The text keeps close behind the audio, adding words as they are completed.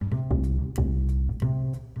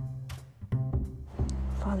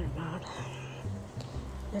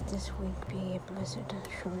Let this week be a blessed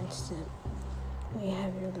assurance that we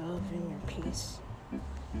have your love and your peace,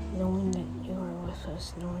 knowing that you are with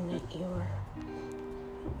us, knowing that you are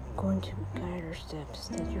going to guide our steps,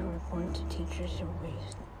 that you are going to teach us your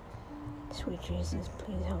ways. Sweet Jesus,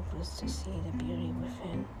 please help us to see the beauty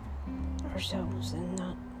within ourselves and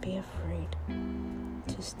not be afraid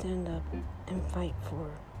to stand up and fight for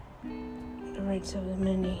the rights of the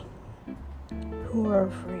many who are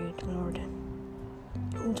afraid, Lord,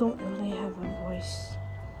 who don't really have a voice.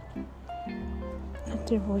 Let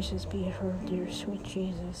their voices be heard, dear sweet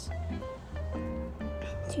Jesus.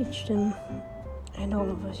 Teach them and all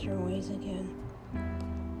of us your ways again.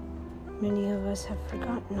 Many of us have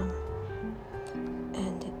forgotten them,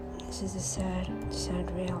 and this is a sad, sad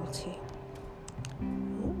reality.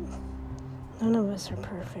 None of us are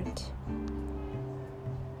perfect.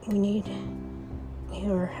 We need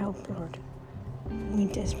your help, Lord. We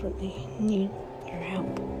desperately need your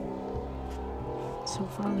help. So,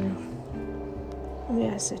 Father, we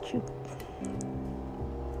ask that you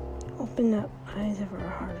open up eyes of our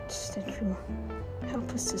hearts, that you help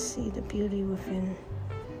us to see the beauty within,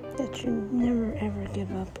 that you never ever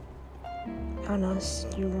give up on us,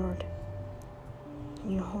 dear Lord.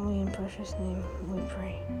 In your holy and precious name we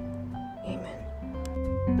pray.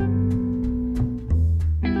 Amen.